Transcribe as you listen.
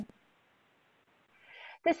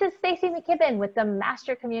This is Stacey McKibben with the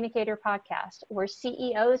Master Communicator Podcast, where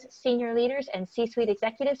CEOs, senior leaders, and C-suite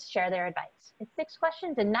executives share their advice. It's 6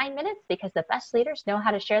 questions in 9 minutes because the best leaders know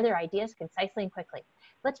how to share their ideas concisely and quickly.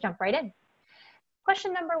 Let's jump right in.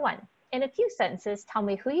 Question number 1. In a few sentences, tell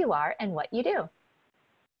me who you are and what you do.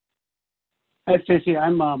 Hi, Stacey.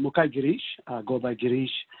 I'm Mukai Girish, go by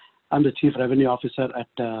Girish. I'm the Chief Revenue Officer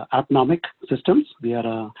at Appnomic Systems. We are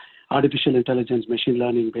an artificial intelligence, machine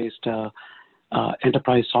learning-based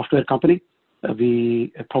enterprise software company.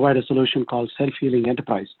 We provide a solution called Self-Healing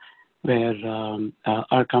Enterprise, where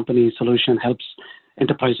our company solution helps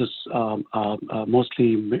enterprises,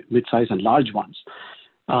 mostly mid-size and large ones,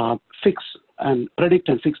 predict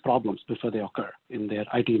and fix problems before they occur in their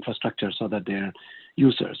IT infrastructure so that their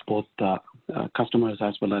users, both customers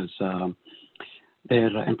as well as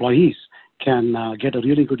their employees, can get a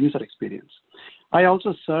really good user experience. I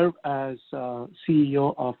also serve as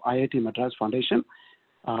CEO of IIT Madras Foundation.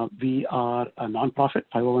 We are a nonprofit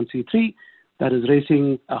 501c3 that is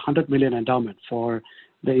raising a $100 million endowment for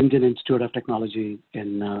the Indian Institute of Technology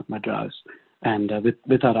in Madras, and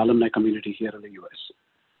with our alumni community here in the U.S.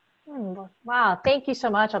 Wow, thank you so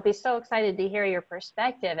much. I'll be so excited to hear your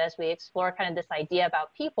perspective as we explore kind of this idea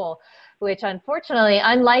about people, which unfortunately,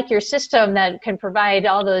 unlike your system that can provide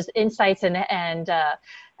all those insights and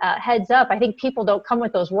heads up, I think people don't come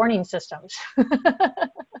with those warning systems.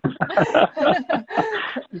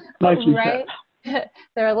 Right?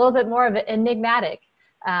 They're a little bit more of enigmatic.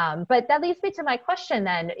 But that leads me to my question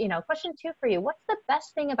then, question 2 for you. What's the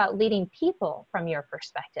best thing about leading people from your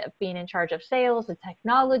perspective, being in charge of sales and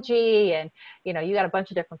technology, and, you got a bunch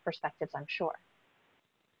of different perspectives, I'm sure.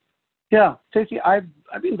 Yeah, Stacey, I've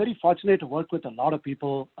been very fortunate to work with a lot of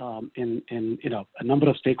people in a number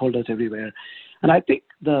of stakeholders everywhere. And I think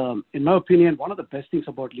in my opinion, one of the best things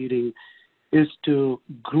about leading is to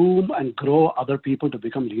groom and grow other people to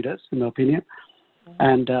become leaders, in my opinion.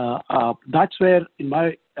 And that's where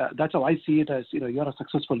that's how I see it as, you're a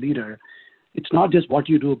successful leader. It's not just what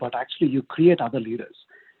you do, but actually you create other leaders.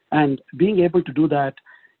 And being able to do that,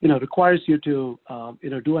 requires you to,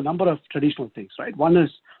 do a number of traditional things, right? One is,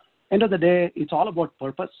 end of the day, it's all about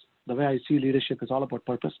purpose. The way I see leadership is all about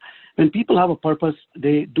purpose. When people have a purpose,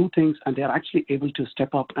 they do things and they're actually able to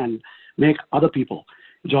step up and make other people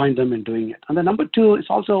join them in doing it. And then number 2 is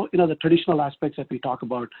also, the traditional aspects that we talk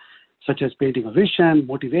about, such as painting a vision,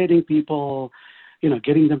 motivating people,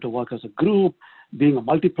 getting them to work as a group, being a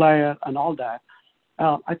multiplier, and all that.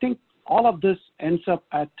 I think all of this ends up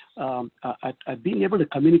at being able to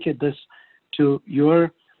communicate this to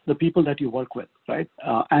the people that you work with, right?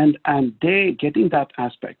 And they getting that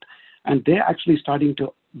aspect, and they actually starting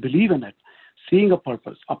to believe in it, seeing a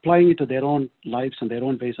purpose, applying it to their own lives and their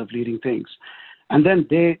own ways of leading things, and then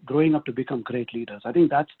they growing up to become great leaders. I think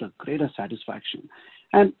that's the greatest satisfaction.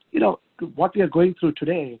 And, what we are going through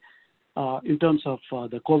today in terms of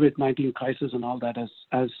the COVID-19 crisis and all that has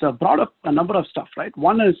brought up a number of stuff, right?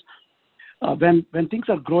 One is when things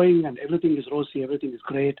are growing and everything is rosy, everything is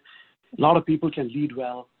great, a lot of people can lead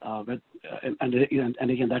well, and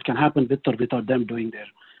again, that can happen with or without them doing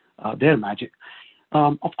their magic.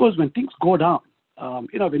 Of course, when things go down,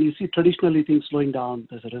 when you see traditionally things slowing down,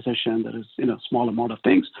 there's a recession, there is, small amount of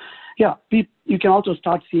things. Yeah, you can also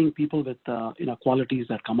start seeing people with, qualities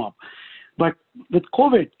that come up. But with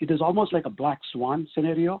COVID, it is almost like a black swan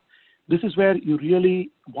scenario. This is where you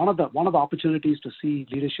really, one of the opportunities to see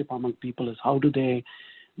leadership among people is how do they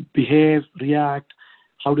behave, react,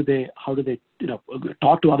 how do they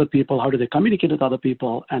talk to other people, how do they communicate with other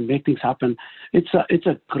people and make things happen. It's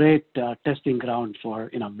a great testing ground for,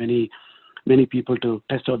 many people to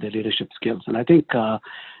test out their leadership skills. And I think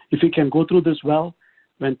if you can go through this well,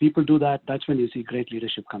 when people do that, that's when you see great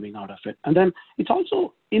leadership coming out of it. And then it's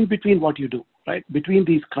also in between what you do, right? Between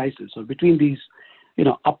these crises or between these,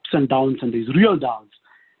 ups and downs and these real downs,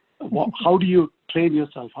 how do you train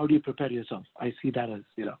yourself? How do you prepare yourself? I see that as,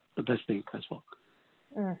 the best thing as well.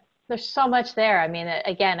 There's so much there. I mean,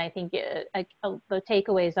 again, I think the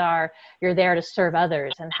takeaways are you're there to serve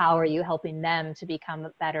others, and how are you helping them to become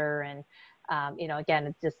better? And, again,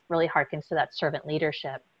 it just really harkens to that servant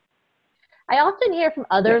leadership. I often hear from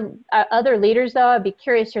other leaders, though, I'd be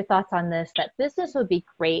curious your thoughts on this, that business would be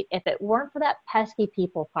great if it weren't for that pesky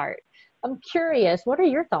people part. I'm curious, what are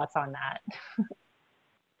your thoughts on that?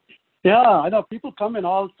 Yeah, I know people come in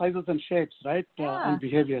all sizes and shapes, right? Yeah. And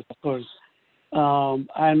behaviors, of course.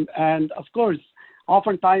 And of course,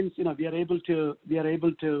 oftentimes, we are able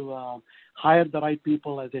to hire the right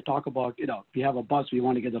people, as they talk about, we have a bus, we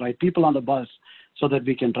want to get the right people on the bus so that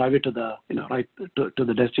we can drive it to the, right to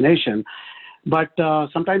the destination. But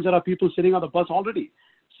sometimes there are people sitting on the bus already.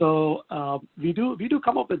 So we do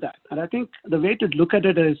come up with that. And I think the way to look at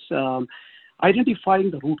it is identifying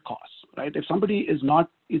the root cause, right? If somebody is not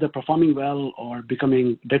either performing well or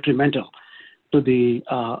becoming detrimental to the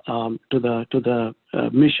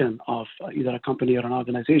mission of either a company or an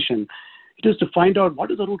organization, it is to find out what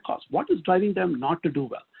is the root cause, what is driving them not to do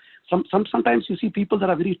well. Sometimes you see people that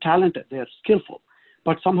are very talented, they are skillful,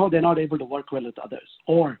 but somehow they're not able to work well with others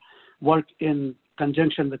or work in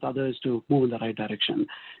conjunction with others to move in the right direction.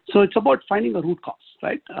 So it's about finding a root cause,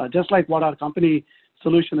 right? Just like what our company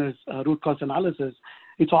solution is, root cause analysis.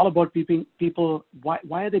 It's all about people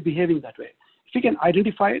why are they behaving that way? If you can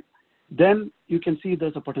identify it, then you can see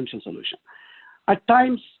there's a potential solution. At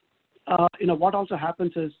times, what also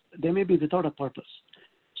happens is they may be without a purpose.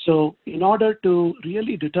 So in order to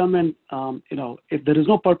really determine, if there is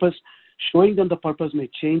no purpose, showing them the purpose may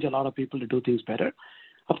change a lot of people to do things better.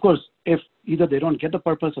 Of course, if either they don't get the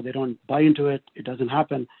purpose or they don't buy into it, it doesn't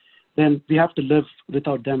happen, then we have to live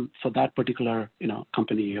without them for that particular,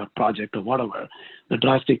 company or project or whatever, the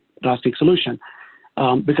drastic solution,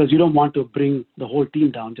 because you don't want to bring the whole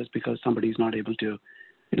team down just because somebody is not able to,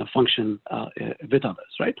 function with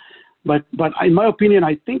others, right? But in my opinion,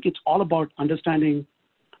 I think it's all about understanding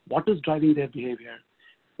what is driving their behavior,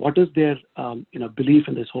 what is their, belief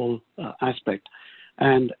in this whole aspect,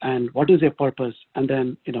 and what is their purpose, and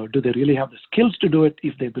then, do they really have the skills to do it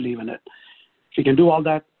if they believe in it? If you can do all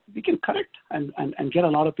that, we can correct and get a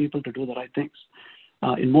lot of people to do the right things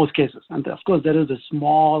in most cases. And of course, there is a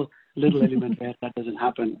small little element where that doesn't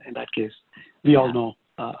happen. In that case, we all know,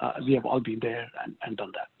 we have all been there and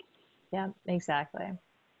done that. Yeah, exactly.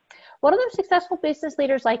 What other successful business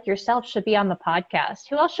leaders like yourself should be on the podcast?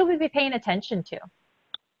 Who else should we be paying attention to?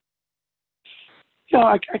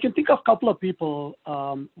 Yeah, I can think of a couple of people.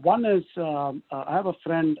 One is I have a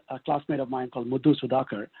friend, a classmate of mine called Muthu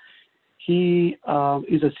Sudhakar. He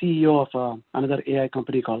is a CEO of another AI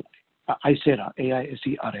company called Aisera,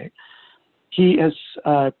 AISERA. He has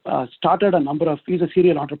started he's a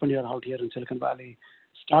serial entrepreneur out here in Silicon Valley,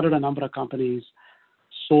 started a number of companies,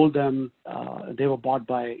 sold them. They were bought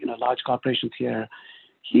by large corporations here.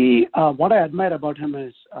 What I admire about him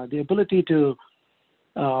is the ability to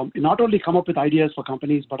not only come up with ideas for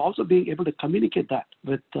companies, but also being able to communicate that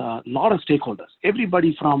with a lot of stakeholders,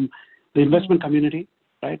 everybody from the investment community,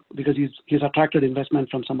 right? Because he's attracted investment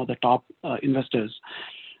from some of the top investors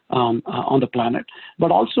on the planet,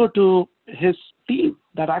 but also to his team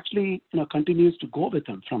that actually continues to go with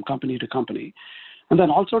him from company to company, and then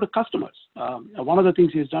also to customers. One of the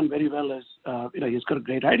things he's done very well is he's got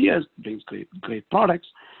great ideas, brings great products,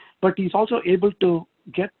 but he's also able to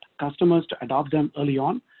get customers to adopt them early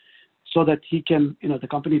on, so that he can the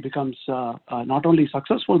company becomes not only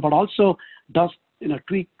successful but also does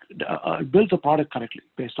builds a product correctly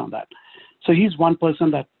based on that. So he's one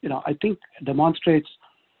person that I think demonstrates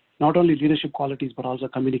not only leadership qualities but also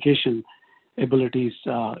communication abilities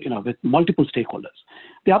with multiple stakeholders.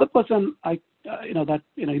 The other person that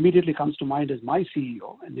immediately comes to mind is my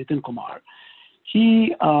CEO, Nitin Kumar.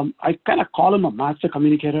 I kind of call him a master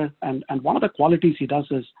communicator, and one of the qualities he does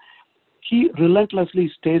is he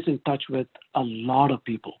relentlessly stays in touch with a lot of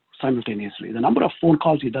people simultaneously. The number of phone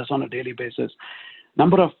calls he does on a daily basis,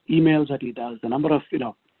 number of emails that he does, the number of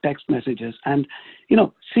text messages, and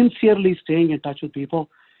sincerely staying in touch with people.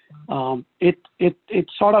 It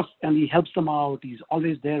sort of, and he helps them out. He's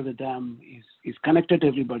always there with them. He's connected to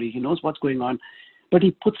everybody. He knows what's going on, but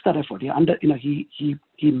he puts that effort.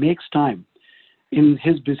 He makes time in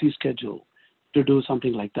his busy schedule to do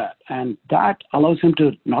something like that, and that allows him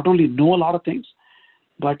to not only know a lot of things,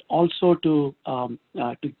 but also to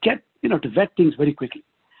get to vet things very quickly.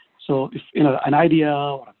 So if an idea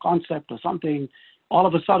or a concept or something, all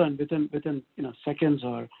of a sudden within seconds,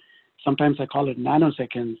 or sometimes I call it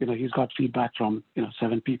nanoseconds, he's got feedback from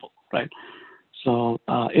 7 people, right? So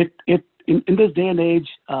in this day and age,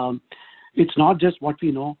 it's not just what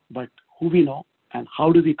we know, but who we know and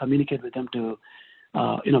how do we communicate with them to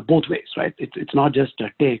both ways, right? It's not just a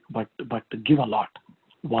take, but to give a lot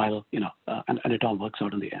while and it all works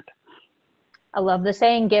out in the end. I love the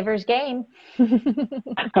saying, "Giver's gain."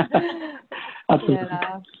 Absolutely.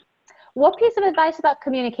 What piece of advice about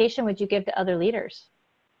communication would you give to other leaders?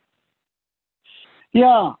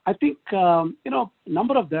 Yeah, I think a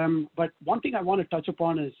number of them, but one thing I want to touch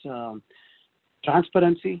upon is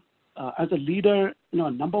transparency. As a leader,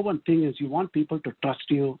 number one thing is you want people to trust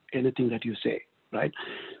you anything that you say, right?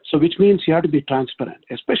 So which means you have to be transparent,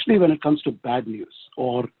 especially when it comes to bad news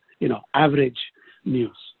or average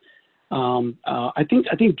news. I think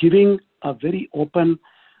giving a very open,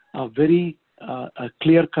 a very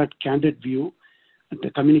clear-cut, candid view to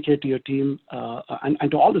communicate to your team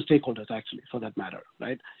and to all the stakeholders, actually, for that matter,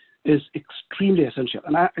 right, is extremely essential.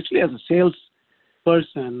 And actually, as a sales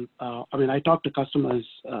person, I talk to customers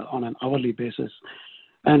on an hourly basis.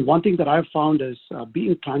 And one thing that I've found is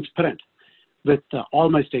being transparent with all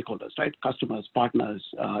my stakeholders, right? Customers, partners,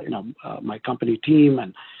 my company team,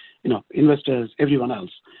 and investors, everyone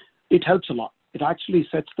else. It helps a lot. It actually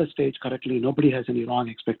sets the stage correctly. Nobody has any wrong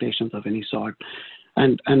expectations of any sort,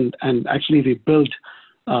 and actually we build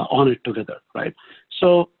on it together, right?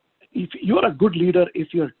 So if you're a good leader,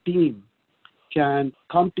 if your team can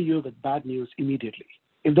come to you with bad news immediately.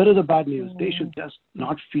 If there is a bad news, they should just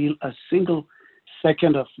not feel a single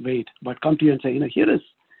second of wait, but come to you and say, here is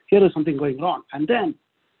something going wrong. And then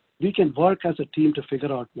we can work as a team to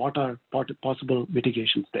figure out what are possible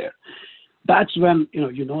mitigations there. That's when,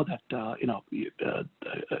 that,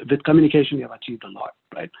 with communication, you have achieved a lot,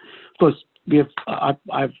 right? Of course,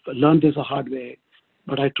 I've learned this the hard way,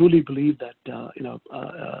 but I truly believe that,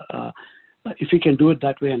 if we can do it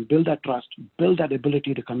that way and build that trust, build that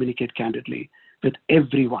ability to communicate candidly with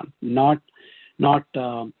everyone, not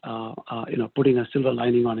putting a silver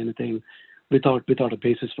lining on anything without a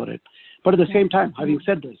basis for it. But at the same time, having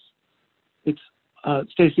said this, it's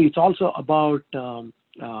Stacy, it's also about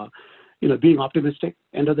being optimistic.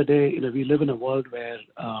 End of the day, we live in a world where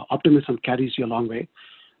optimism carries you a long way,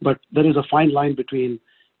 but there is a fine line between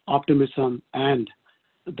optimism and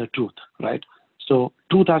the truth, right? So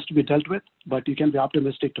truth has to be dealt with, but you can be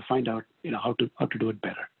optimistic to find out, how to do it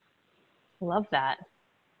better. Love that.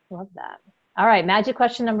 Love that. All right, magic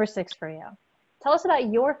question number 6 for you. Tell us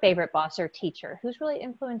about your favorite boss or teacher. Who's really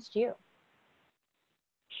influenced you?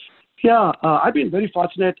 Yeah, I've been very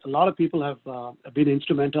fortunate. A lot of people have been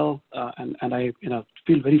instrumental, and I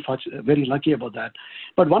feel very lucky about that.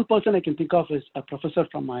 But one person I can think of is a professor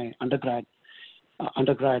from my undergrad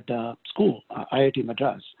school, IIT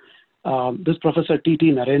Madras. This professor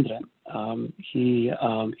T.T. Narendran,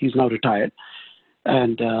 he's now retired,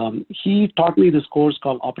 and he taught me this course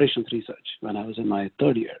called Operations Research when I was in my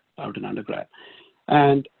 3rd year out in undergrad,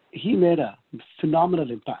 and he made a phenomenal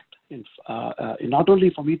impact in not only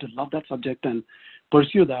for me to love that subject and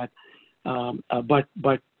pursue that,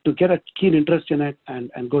 but to get a keen interest in it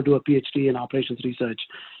and go do a PhD in operations research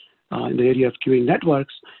in the area of queuing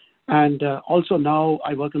networks. And also now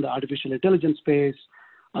I work in the artificial intelligence space.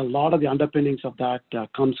 A lot of the underpinnings of that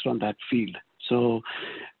comes from that field. So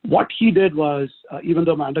what he did was, even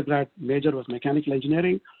though my undergrad major was mechanical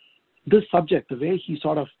engineering, this subject, the way he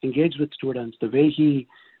sort of engaged with students, the way he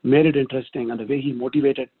made it interesting, and the way he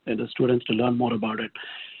motivated the students to learn more about it.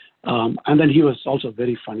 And then he was also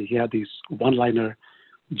very funny. He had these one-liner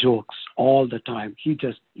jokes all the time. He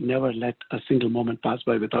just never let a single moment pass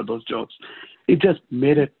by without those jokes. It just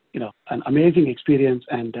made it, an amazing experience,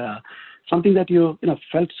 and something that you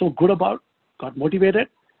felt so good about, got motivated,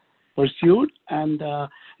 pursued. And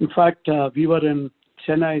in fact, we were in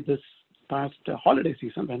Chennai this past holiday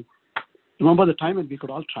season, and remember the time when we could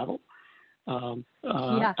all travel?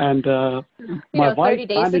 Yeah. And my wife 30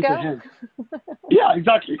 days ago? Him. Yeah,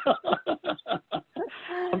 exactly.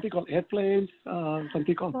 Something called airplanes,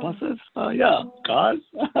 something called buses, cars.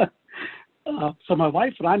 So my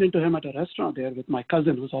wife ran into him at a restaurant there with my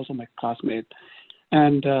cousin, who's also my classmate.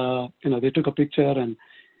 And, they took a picture, and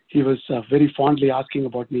he was very fondly asking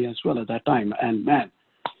about me as well at that time. And man,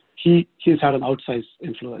 he's had an outsized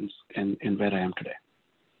influence in where I am today.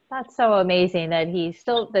 That's so amazing that he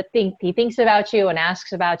thinks about you and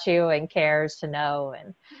asks about you and cares to know.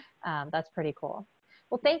 And that's pretty cool.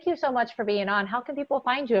 Well, thank you so much for being on. How can people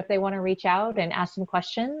find you if they want to reach out and ask some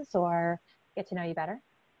questions or get to know you better?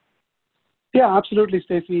 Yeah, absolutely,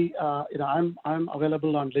 Stacy. I'm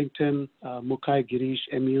available on LinkedIn, Mukai Girish,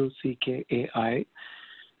 Muckai.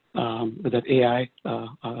 With that AI,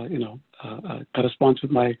 corresponds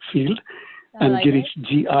with my field, and like Girish,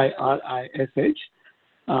 Girish.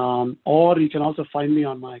 Or you can also find me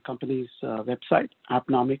on my company's website,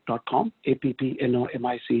 appnomic.com,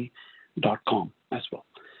 appnomic.com as well.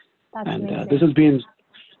 That's and amazing. This has been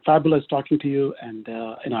fabulous talking to you, and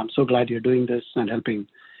I'm so glad you're doing this and helping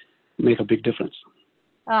make a big difference.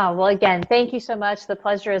 Oh, well, again, thank you so much. The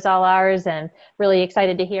pleasure is all ours, and really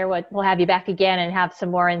excited to hear what we'll have you back again and have some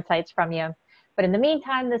more insights from you. But in the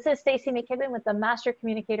meantime, this is Stacy McKibben with the Master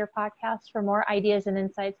Communicator Podcast. For more ideas and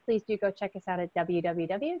insights, please do go check us out at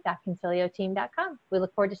www.concilioteam.com. We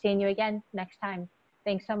look forward to seeing you again next time.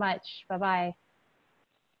 Thanks so much. Bye-bye.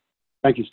 Thank you.